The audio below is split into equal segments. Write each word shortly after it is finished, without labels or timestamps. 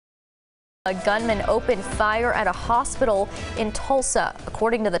A gunman opened fire at a hospital in Tulsa.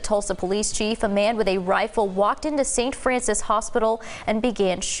 According to the Tulsa police chief, a man with a rifle walked into St. Francis Hospital and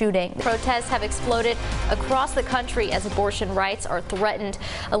began shooting. Protests have exploded across the country as abortion rights are threatened.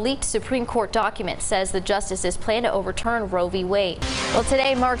 A leaked Supreme Court document says the justices plan to overturn Roe v. Wade. Well,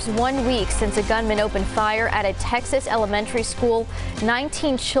 today marks 1 week since a gunman opened fire at a Texas elementary school.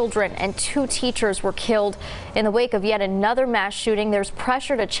 19 children and 2 teachers were killed. In the wake of yet another mass shooting, there's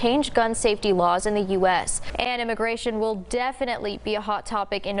pressure to change gun safety laws in the U.S. And immigration will definitely be a hot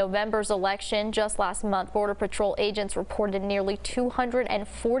topic in November's election. Just last month, Border Patrol agents reported nearly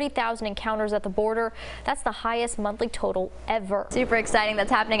 240,000 encounters at the border. That's the highest monthly total ever. Super exciting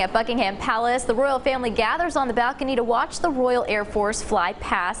that's happening at Buckingham Palace. The royal family gathers on the balcony to watch the Royal Air Force fly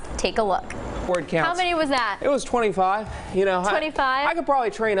past. Take a look. Word counts. How many was that? It was 25. You know, 25? I could probably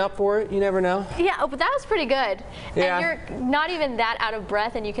train up for it. You never know. Yeah, but that was pretty good. Yeah. And you're not even that out of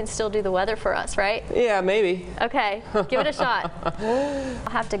breath, and you can still do the weather for us, right? Yeah, maybe. Okay, give it a shot.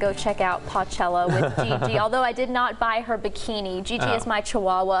 I'll have to go check out Pocella with Gigi. Although I did not buy her bikini. Gigi is my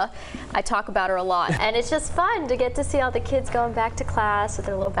Chihuahua. I talk about her a lot. And it's just fun to get to see all the kids going back to class with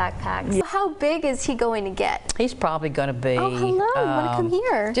their little backpacks. Yeah. How big is he going to get? He's probably going to be. Oh, hello. You want to come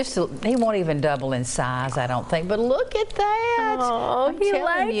here? He won't even double in size, I don't think. But look at that. Oh, he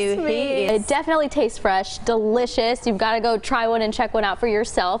likes me. It definitely tastes fresh, delicious. You've got to go try one and check one out for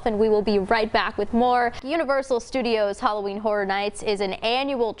yourself. And we will be right back with more. Universal Studios Halloween Horror Nights is an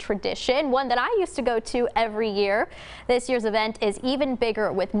annual tradition, one that I used to go to every year. This year's event is even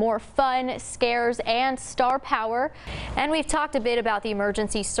bigger with more fun, scares, and star power. And we've talked a bit about the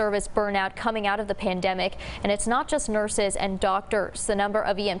emergency service burnout coming out of the pandemic. And it's not just nurses and doctors. The number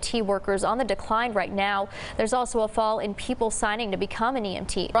of EMT workers on the decline right now. There's also a fall in people signing to become an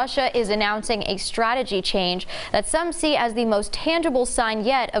EMT. Russia is announcing a strategy change that some see as the most tangible sign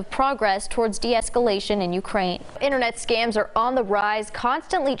yet of progress towards de-escalation in Ukraine. Internet scams are on the rise,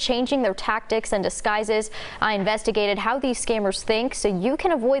 constantly changing their tactics and disguises. I investigated how these scammers think so you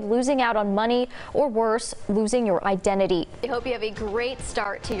can avoid losing out on money or worse, losing your identity. I hope you have a great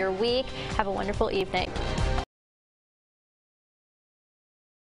start to your week. Have a wonderful evening.